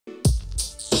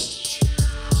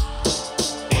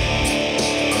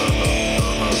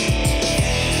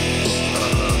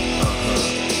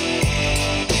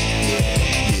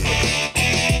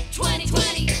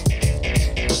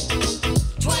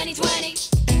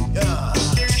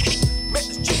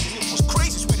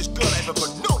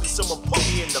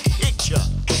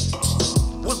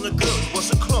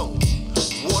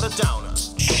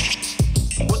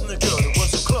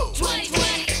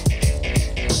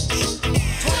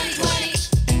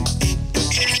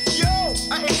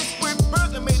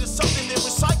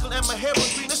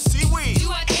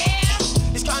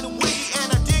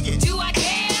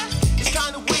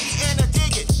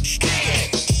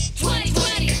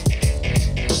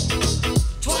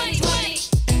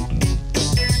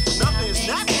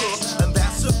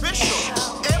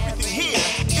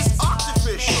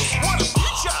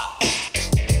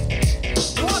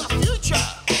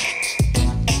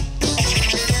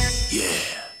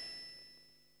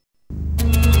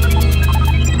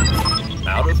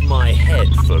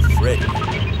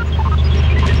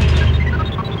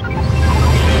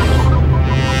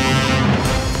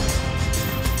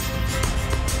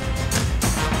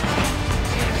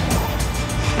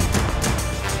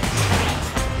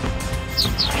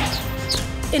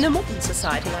In a modern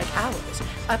society like ours,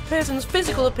 a person's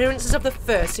physical appearance is of the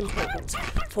first importance.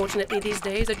 Fortunately, these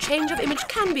days, a change of image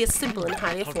can be a simple and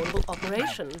highly affordable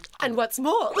operation. And what's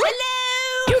more...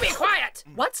 Hello! You be quiet!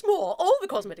 What's more, all the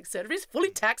cosmetic surgery is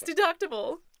fully tax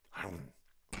deductible.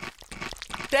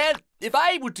 Dad, if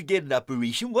I were to get an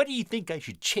operation, what do you think I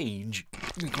should change?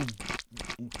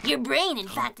 Your brain, in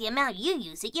fact, the amount you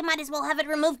use it, you might as well have it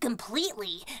removed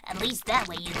completely. At least that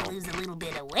way you'd lose a little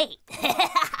bit of weight.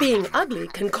 Being ugly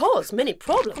can cause many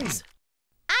problems.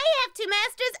 I have 2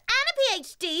 masters and a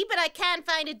PhD, but I can't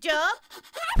find a job.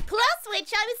 Plus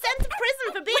which, I was sent to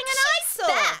prison for being an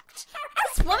eyesore.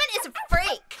 This woman is a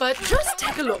freak. But just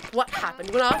take a look what happened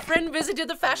when our friend visited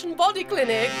the fashion body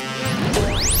clinic.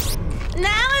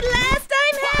 Now at last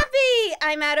I'm happy!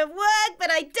 I'm out of work,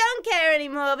 but I don't care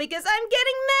anymore because I'm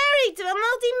getting married to a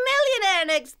multi-millionaire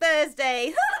next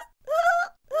Thursday.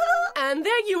 And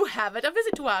there you have it. A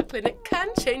visit to our clinic can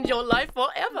change your life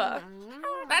forever.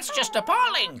 That's just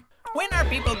appalling. When are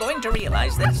people going to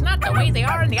realize that it's not the way they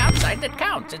are on the outside that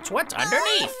counts, it's what's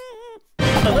underneath?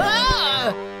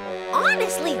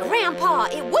 Honestly, Grandpa,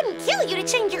 it wouldn't kill you to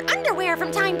change your underwear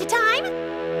from time to time.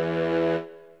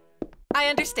 I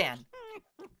understand.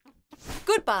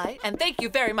 Goodbye, and thank you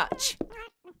very much.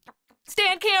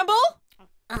 Stan Campbell?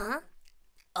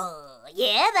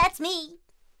 Yeah, that's me.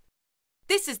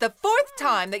 This is the 4th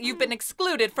time that you've been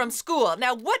excluded from school.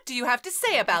 Now, what do you have to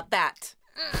say about that?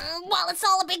 Well, it's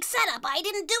all a big setup. I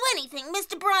didn't do anything.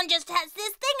 Mr. Braun just has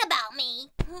this thing about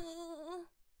me.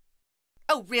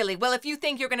 Oh, really? Well, if you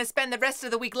think you're going to spend the rest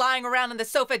of the week lying around on the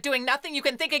sofa doing nothing, you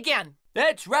can think again.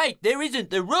 That's right, there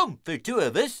isn't the room for 2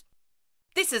 of us.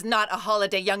 This is not a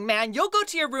holiday, young man. You'll go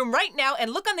to your room right now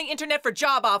and look on the internet for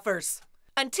job offers.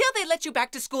 Until they let you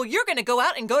back to school, you're going to go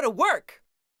out and go to work.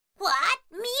 What?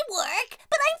 Me work?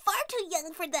 But I'm far too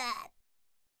young for that.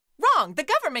 Wrong. The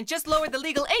government just lowered the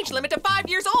legal age limit to 5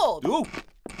 years old. Oh,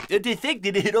 and to think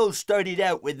that it all started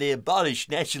out when they abolished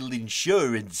national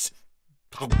insurance.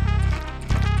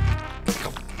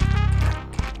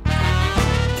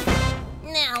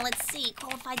 Now, let's see.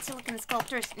 Qualified silicon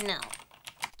sculptors? No.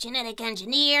 Genetic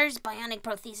engineers, bionic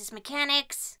prosthesis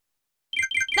mechanics.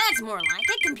 That's more like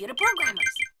it. Computer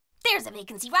programmers. There's a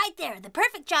vacancy right there. The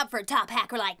perfect job for a top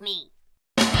hacker like me.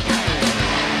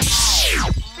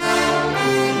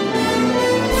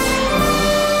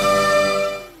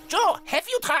 Joe, have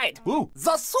you tried? Ooh.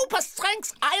 The super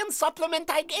strength iron supplement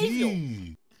I gave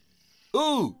you.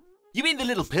 Oh, you mean the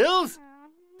little pills?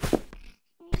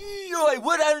 Oh, I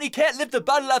would only can't lift the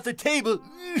bottle off the table.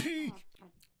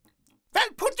 Well,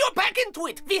 put your back into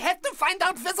it. We have to find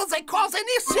out whether they cause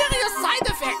any serious side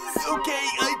effects. Okay,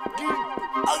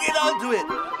 I'll get onto it.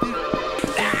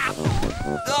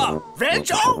 Oh, Well,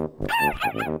 Joe?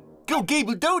 go,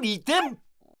 Gable, don't eat them.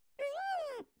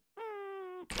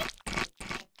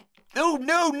 Oh,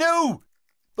 no.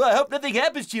 Well, I hope nothing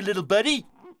happens to you, little buddy.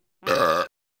 The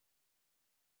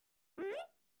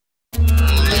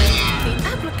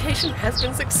application has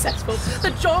been successful.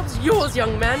 The job's yours,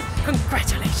 young man.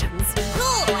 Congratulations.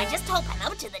 Cool. I just hope I'm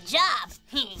up to the job.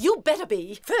 You better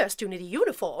be. First, you need a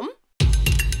uniform.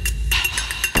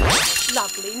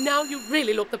 Lovely. Now you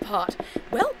really look the part.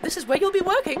 Well, this is where you'll be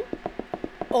working.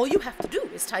 All you have to do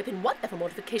is type in whatever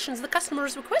modifications the customer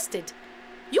has requested.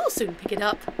 You'll soon pick it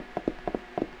up.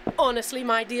 Honestly,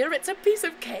 my dear, it's a piece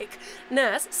of cake.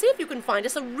 Nurse, see if you can find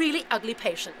us a really ugly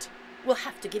patient. We'll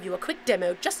have to give you a quick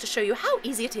demo just to show you how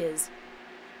easy it is.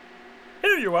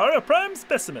 Here you are, a prime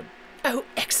specimen. Oh,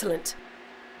 excellent.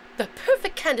 The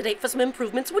perfect candidate for some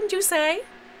improvements, wouldn't you say?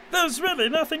 There's really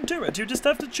nothing to it. You just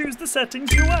have to choose the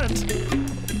settings you want.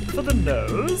 For the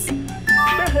nose,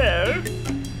 the hair,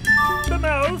 the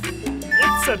mouth,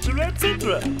 etc.,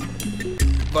 etc.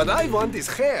 What I want is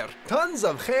hair. Tons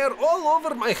of hair all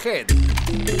over my head.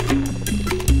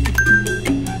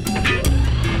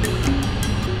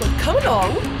 Well, come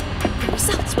along. The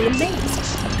results will amaze.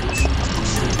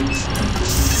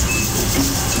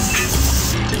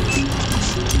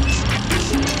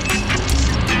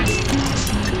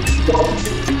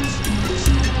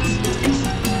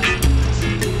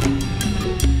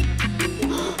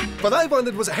 What I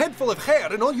wanted was a head full of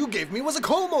hair, and all you gave me was a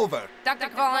comb over. Dr.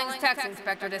 Callings, tax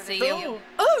inspector to see you.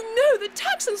 Oh no, the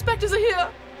tax inspectors are here.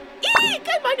 Eek!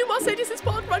 And my new Mercedes is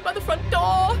parked right by the front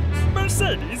door.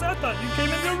 Mercedes, I thought you came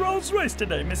in your Rolls Royce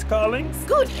today, Miss Callings.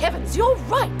 Good heavens, you're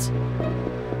right.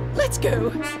 Let's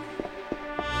go. This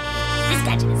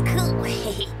gadget is cool.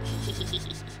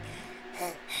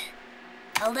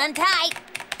 Hold on tight.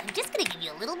 I'm just gonna give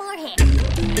you a little more hair.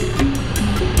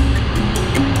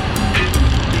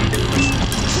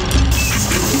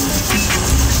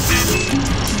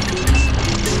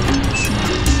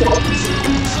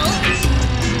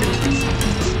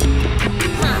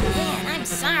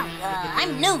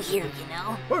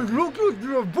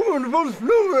 beautiful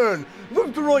snowman!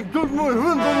 After I get my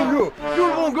hands on you,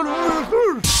 you're all gonna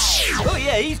lose. Oh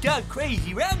yeah, he's gone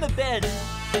crazy round the bend.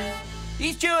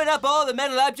 He's chewing up all the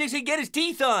metal objects he can get his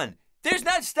teeth on. There's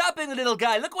not stopping the little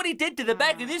guy. Look what he did to the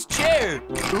back of this chair.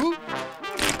 Ooh.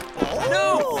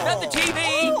 No, not the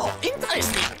TV. Oh,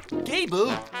 interesting. Cable.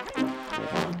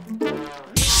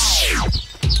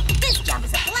 This job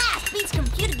is a blast. Beats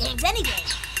computer games any day.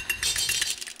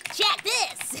 Check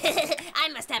this. I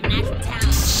must have an actual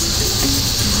talent.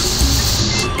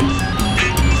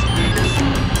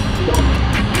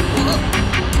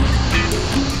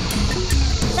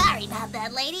 Sorry about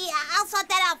that, lady. I'll sort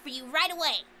that out for you right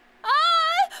away.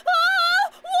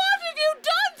 What have you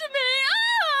done to me?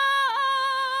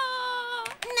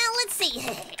 Now, let's see.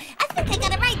 I think I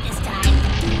got it right this time.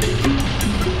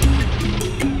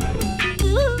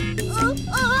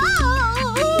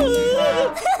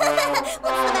 What's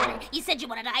the matter? You said you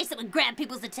wanted ice that would grab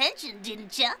people's attention,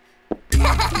 didn't you?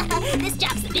 This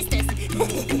job's the business.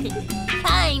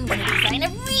 I'm gonna design a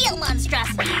real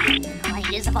monstrosity. All I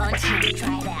need is a volunteer to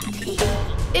try it out.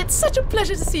 It's such a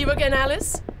pleasure to see you again,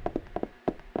 Alice.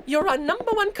 You're our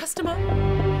 #1 customer.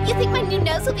 You think my new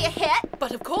nose will be a hit?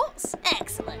 But of course.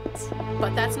 Excellent.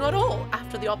 But that's not all.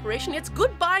 After the operation, it's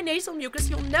goodbye nasal mucus.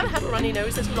 You'll never have a runny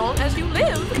nose as long as you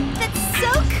live. That's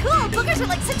so cool. Boogers are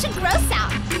like such a gross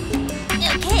out.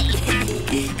 Okay.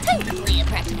 Time to play a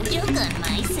practical joke on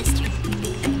my sister.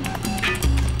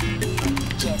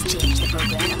 Just change the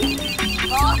program.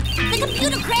 Oh, the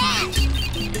computer crashed!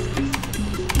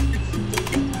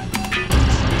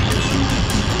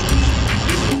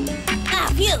 Ah,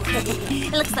 phew!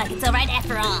 It looks like it's all right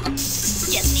after all.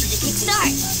 Just need to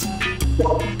kickstart.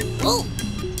 Oh!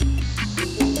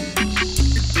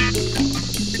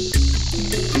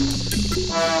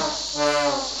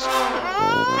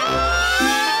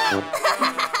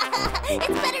 It's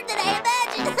better than I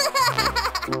imagined.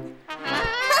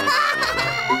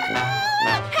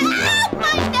 Help,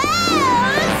 my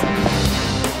nose!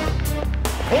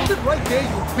 Hold it right there,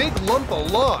 you big lump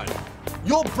of lard.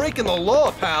 You're breaking the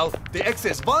law, pal. The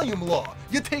excess volume law.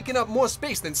 You're taking up more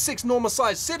space than 6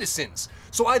 normal-sized citizens.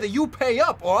 So either you pay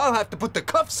up or I'll have to put the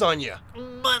cuffs on you.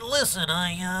 But listen,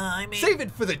 I mean... Save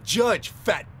it for the judge,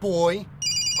 fat boy.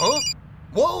 Huh?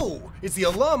 Whoa! It's the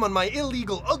alarm on my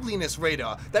illegal ugliness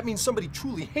radar. That means somebody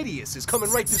truly hideous is coming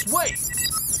right this way.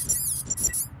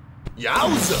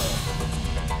 Yowza!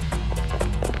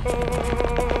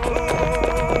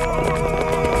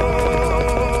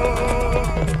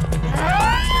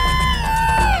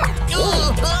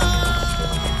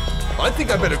 I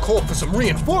think I better call for some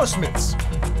reinforcements.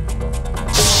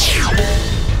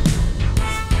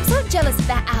 I'm so jealous of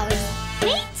that Alice.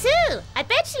 Me too. I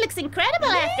bet she looks incredible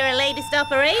after her latest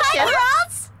operation. Hi,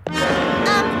 girls!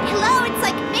 Hello, it's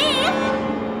like me.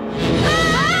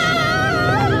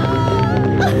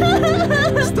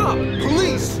 Stop!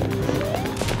 Police!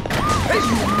 Hey,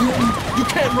 you mutant! You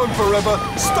can't run forever!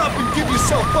 Stop and give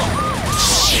yourself up!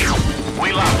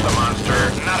 We lost the monster.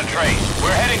 Not a trace.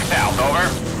 We're heading south, over.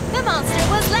 The monster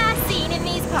was last seen in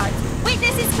these parts.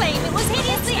 Witnesses claim it was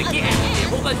hideously ugly.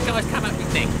 Yeah, all those guys come up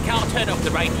with things. Can't turn off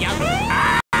the radio.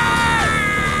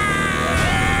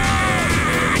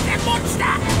 The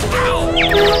monster!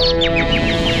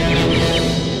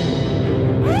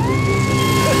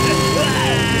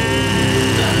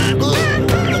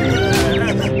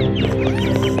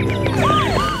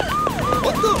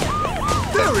 What the?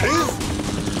 There it is!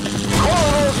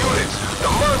 All units. The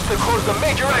monster caused a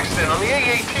major accident on the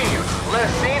A-18.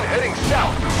 Last seen heading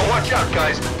south. But watch out,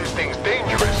 guys. This thing's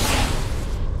dangerous.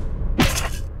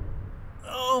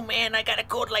 Oh man, I got a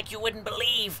cold like you wouldn't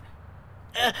believe.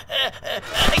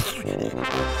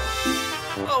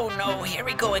 Oh no, here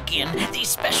we go again. These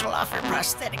special offer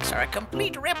prosthetics are a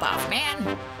complete ripoff,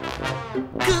 man.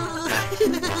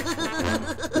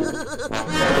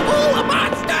 Oh, a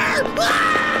monster!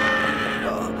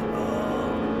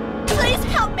 Please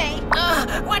help me.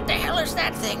 What the hell is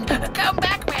that thing? Come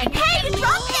back, man. Hey, you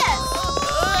dropped it.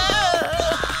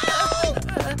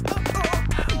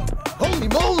 Holy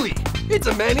moly! It's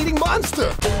a man-eating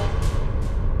monster!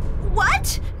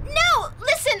 What? No,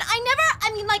 listen,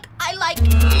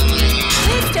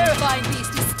 This terrifying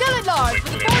beast is still at large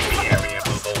with the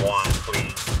forces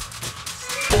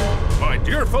My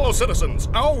dear fellow citizens,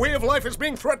 our way of life is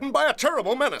being threatened by a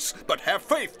terrible menace. But have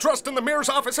faith, trust in the mayor's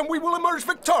office, and we will emerge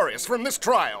victorious from this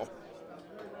trial.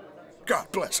 God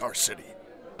bless our city.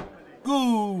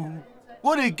 Ooh,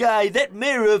 what a guy. That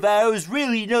mayor of ours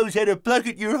really knows how to pluck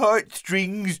at your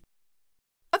heartstrings.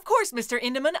 Of course, Mr.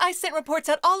 Indeman. I sent reports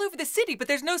out all over the city, but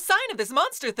there's no sign of this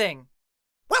monster thing.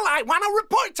 Well, I want a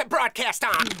report to broadcast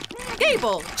on.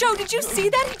 Gable, Joe, did you see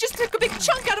that? He just took a big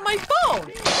chunk out of my phone.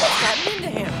 What's gotten into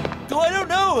him? Oh, I don't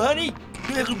know, honey.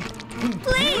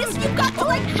 Please, you've got to,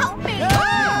 like, help me.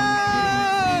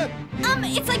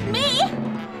 It's like me.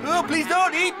 Oh, please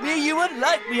don't eat me. You wouldn't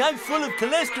like me. I'm full of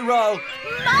cholesterol.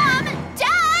 Mom,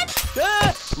 Dad.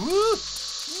 Woo.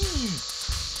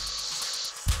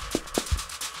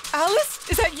 Alice,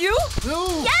 is that you?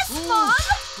 Yes, Mom.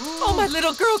 Oh, my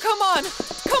little girl, come on.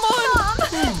 Come on.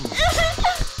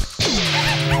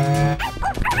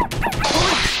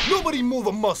 Nobody move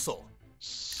a muscle.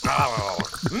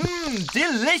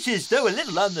 Delicious, though a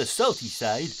little on the salty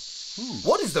side.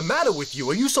 What is the matter with you?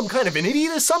 Are you some kind of an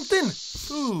idiot or something?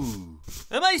 Ooh.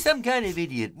 Am I some kind of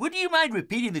idiot? Would you mind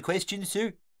repeating the question,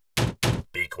 sir?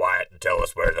 Be quiet and tell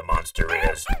us where the monster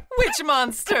is. Which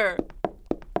monster?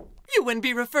 You wouldn't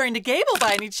be referring to Gable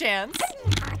by any chance.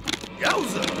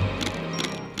 Yowza!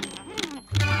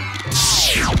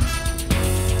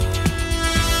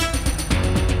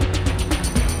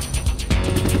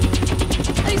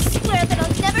 I swear that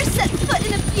I'll never set foot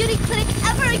in a beauty clinic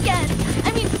ever again.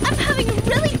 I mean, I'm having a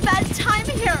really bad time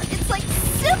here. It's like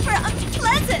super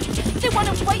unpleasant. They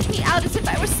want to wipe me out as if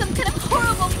I were some kind of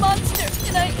horrible monster.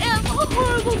 And I am a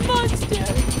horrible monster.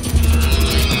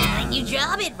 You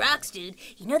job, it rocks, dude.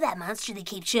 You know that monster they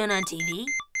keep showing on TV?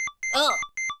 Oh.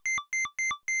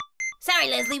 Sorry,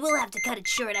 Leslie, we'll have to cut it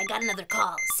short. I got another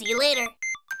call. See you later.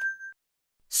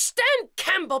 Stan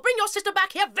Campbell, bring your sister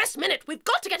back here this minute. We've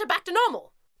got to get her back to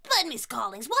normal. But, Miss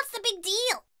Collins, what's the big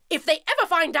deal? If they ever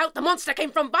find out the monster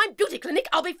came from my beauty clinic,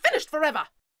 I'll be finished forever.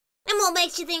 And what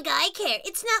makes you think I care?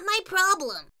 It's not my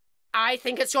problem. I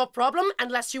think it's your problem,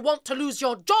 unless you want to lose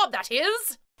your job, that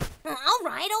is. All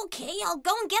right, okay. I'll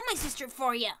go and get my sister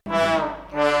for you.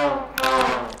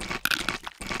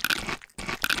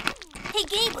 Hey,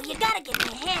 Gable, you gotta give me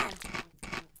a hand.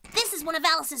 This is one of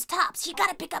Alice's tops. You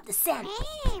gotta pick up the scent.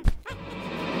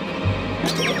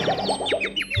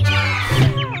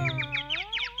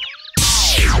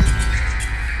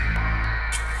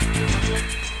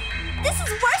 This is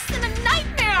worse than a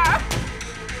nightmare.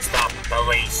 Stop,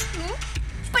 police.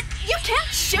 But you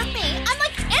can't shoot me. I'm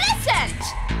like innocent.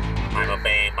 I'm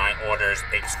obeying my orders,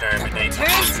 exterminate Turn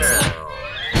monster.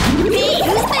 Hey,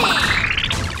 who's there?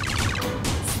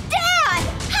 Stan!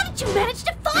 How did you manage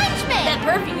to find me? That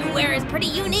perfume you wear is pretty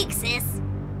unique, sis.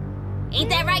 Ain't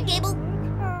that right, Gable?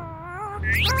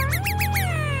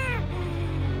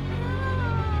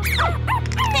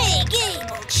 Hey,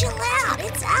 Gable, chill out.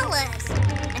 It's Alice.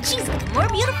 And she's looking more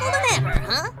beautiful than ever,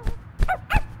 huh?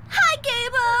 Hi,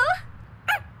 Gable.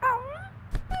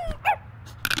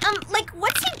 Like,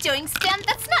 what's he doing, Stan?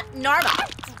 That's not normal.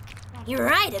 You're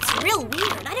right, it's real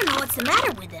weird. I don't know what's the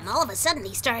matter with him. All of a sudden,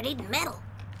 he started eating metal.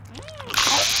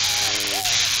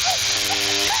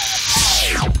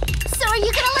 So are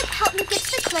you gonna, like, help me get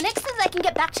to the clinic so that I can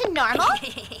get back to normal?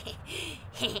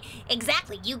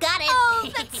 Exactly, you got it.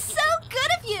 Oh, that's so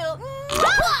good of you.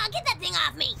 Whoa, get that thing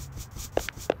off me.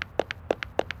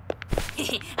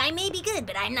 I may be good,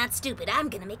 but I'm not stupid. I'm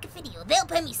gonna make a video. They'll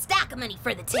pay me stack of money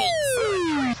for the takes.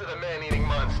 To the man-eating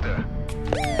monster.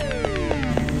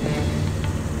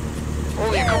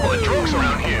 Only a couple of drunks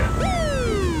around here.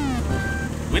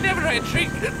 Whenever I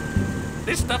drink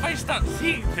this stuff, I start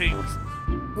seeing things.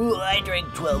 Oh, I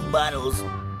drank 12 bottles.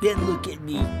 Then look at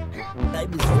me. I'm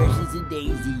as fresh as a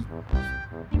daisy.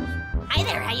 Hi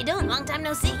there, how you doing? Long time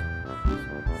no see.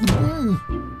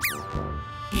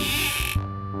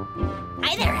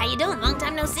 Hi there, how you doing? Long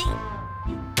time no see.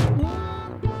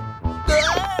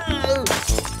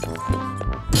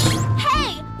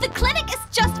 Hey, the clinic is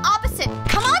just opposite.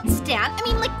 Come on, Stan. I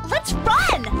mean, like, let's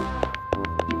run.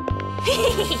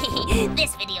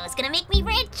 This video is gonna make me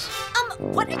rich.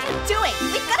 What are you doing?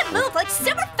 We've got to move, like,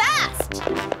 super fast.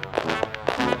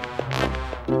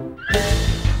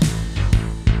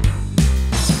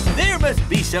 There must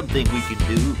be something we can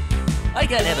do. I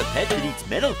can't have a pet that eats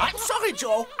metal. I'm sorry,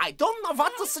 Joe. I don't know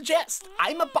what to suggest.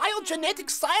 I'm a biogenetic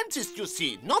scientist, you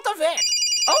see, not a vet.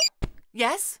 Oh,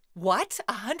 yes? What?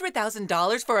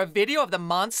 $100,000 for a video of the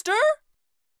monster?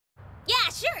 Yeah,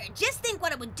 sure. Just think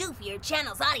what it would do for your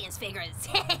channel's audience figures.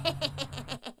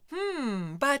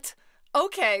 But,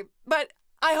 okay. But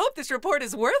I hope this report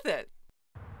is worth it.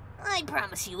 I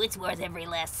promise you it's worth every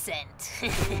last cent.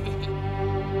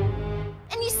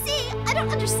 And you see, I don't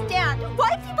understand.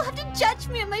 Why do people have to judge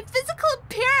me on my physical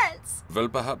appearance? Well,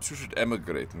 perhaps you should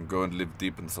emigrate and go and live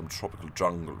deep in some tropical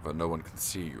jungle where no one can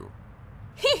see you.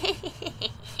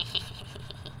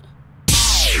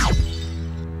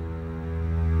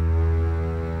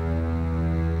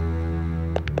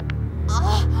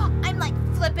 Oh, I'm like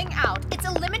flipping out. It's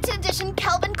a limited edition edition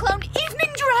Calvin Clone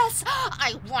evening dress.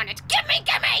 I want it. Gimme,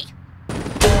 gimme!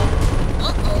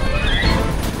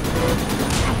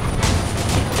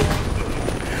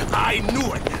 I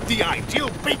knew it! The ideal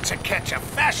bait to catch a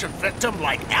fashion victim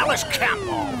like Alice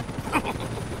Campbell.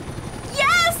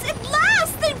 Yes, at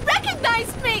last! They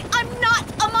recognized me! I'm not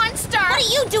a monster! What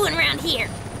are you doing around here?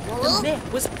 The mayor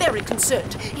was very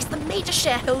concerned. He's the major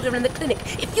shareholder in the clinic.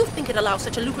 If you think it allows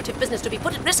such a lucrative business to be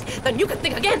put at risk, then you can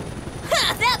think again.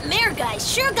 Ha! That mayor guy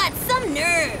sure got some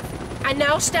nerve. And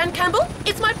now, Stan Campbell,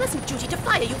 it's my pleasant duty to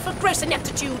fire you for gross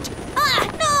ineptitude. Ah,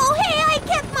 no! Hey, I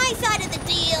kept my side of the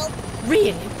deal.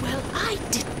 Really? Well, I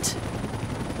didn't.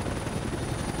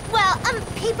 Well,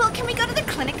 people, can we go to the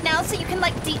clinic now so you can,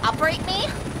 like, de-operate me?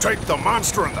 Take the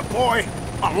monster and the boy,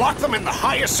 and lock them in the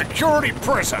highest security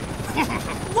prison.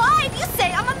 Why do you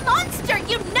say I'm a monster?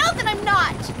 You know that I'm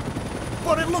not!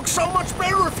 But it looks so much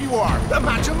better if you are.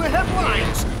 Imagine the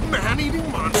headlines. Man-eating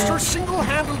monster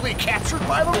single-handedly captured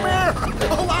by the mayor,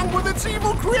 along with its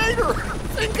evil creator.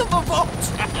 Think of the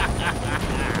votes.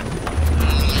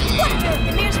 What if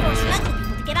the mayor's forcing ugly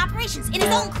people to get operations in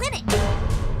his own clinic?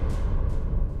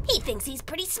 He thinks he's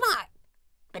pretty smart,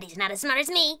 but he's not as smart as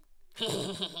me. I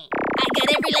got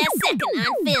every last second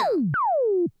on film.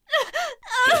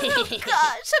 Oh,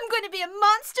 gosh, I'm going to be a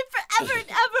monster forever and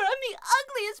ever. I'm the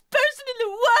ugliest person in the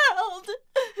world.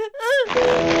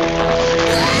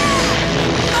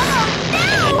 Oh,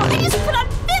 no! I just put on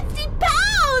 50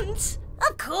 pounds!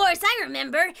 Of course, I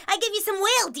remember. I gave you some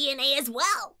whale DNA as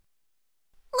well.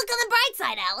 Look on the bright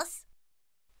side, Alice.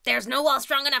 There's no wall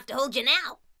strong enough to hold you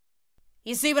now.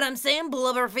 You see what I'm saying,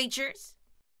 blubber features?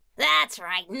 That's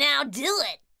right, now do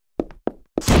it.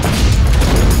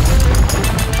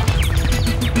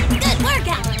 Good work,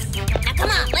 Alice. Now come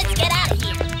on, let's get out of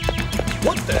here.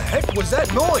 What the heck was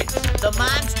that noise? The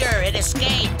monster, it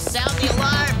escaped. Sound the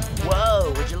alarm.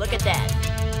 Whoa, would you look at that?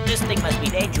 This thing must be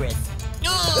dangerous.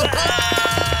 How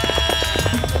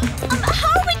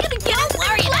are we going to get Don't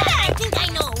worry about it. I think I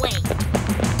know a way.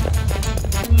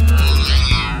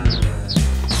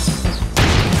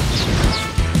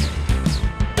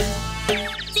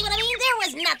 See what I mean? There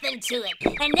was nothing to it.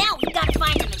 And now we've got to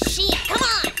find the machine. Come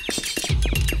on.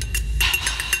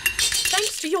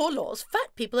 Thanks to your laws,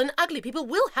 fat people and ugly people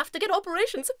will have to get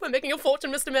operations if we're making a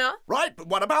fortune, Mr. Mayor. Right, but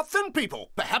what about thin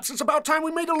people? Perhaps it's about time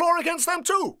we made a law against them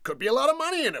too. Could be a lot of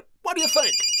money in it. What do you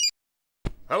think?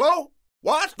 Hello?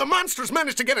 What? The monster's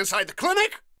managed to get inside the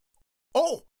clinic?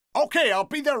 Oh, okay, I'll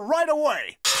be there right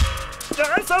away.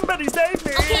 Somebody save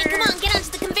me! Okay, come on, get onto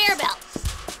the conveyor belt.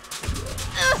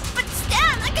 But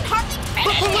Stan, I can hardly fit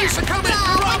The police are coming!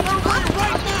 They're on their way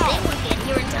right now! They won't get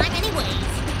here in time anyways.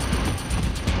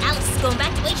 Alice is going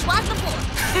back the way she was before.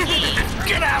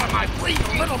 Get out of my way, you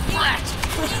little brat!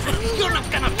 You're not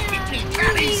gonna beat me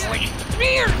that easily!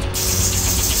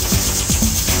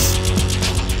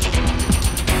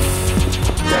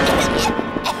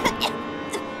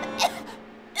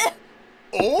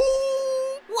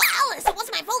 Oh! Well, Alice, it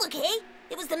wasn't my fault, okay?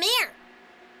 It was the mayor.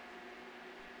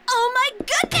 Oh my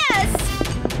goodness!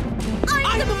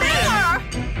 I'm the mayor!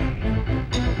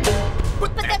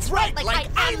 But that's right, like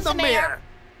I'm the mayor!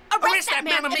 Arrest that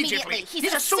man immediately!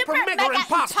 He's a super mega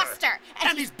imposter!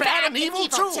 And he's bad and evil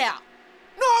too! too!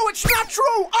 No, it's not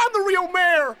true! I'm the real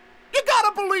mayor! You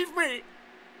gotta believe me!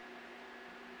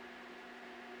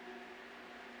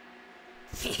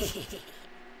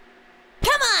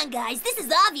 Come on, guys. This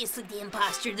is obviously the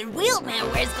imposter. The real man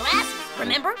wears glasses,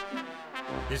 remember?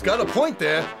 He's got a point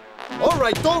there. All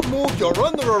right, don't move. You're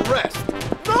under arrest.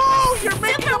 No, you're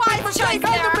making a big wise mistake. choice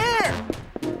I'm the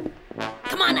mayor!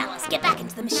 Come on, Alice. Get back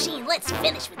into the machine. Let's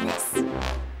finish with this.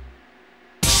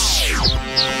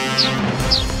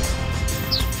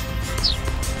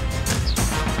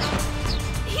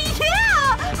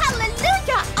 Yeah!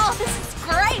 Hallelujah! Oh, this is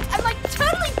great! I'm like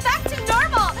totally back to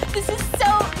normal! This is so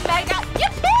mega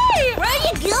yippee! Where are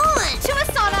you going? To a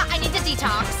sauna, I need to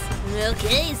detox.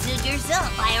 Okay, suit yourself.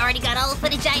 I already got all the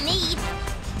footage I need.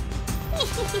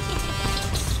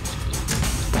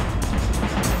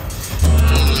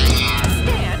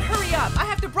 Stan, hurry up. I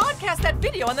have to broadcast that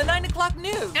video on the 9 o'clock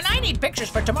news. And I need pictures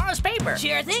for tomorrow's paper.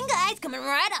 Sure thing, guys. Coming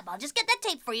right up. I'll just get that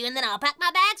tape for you, and then I'll pack my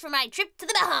bags for my trip to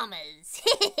the Bahamas.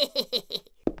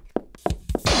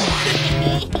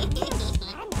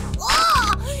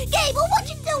 Whoa! Gable, what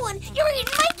you doing? You're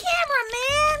eating my camera,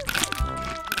 man!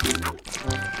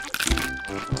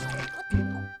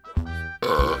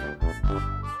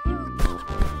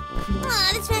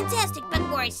 Aw, that's fantastic. But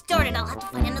before I start it, I'll have to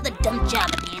find another dumb job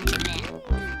on the internet.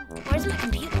 Where's my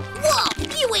computer? Whoa!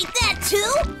 You ate that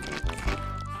too?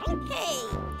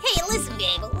 Hey, listen,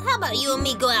 Gable. How about you and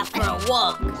me go out for a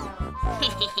walk?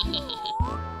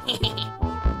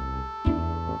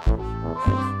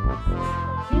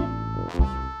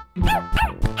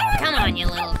 Come on, you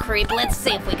little creep. Let's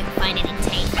see if we can find any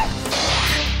tape.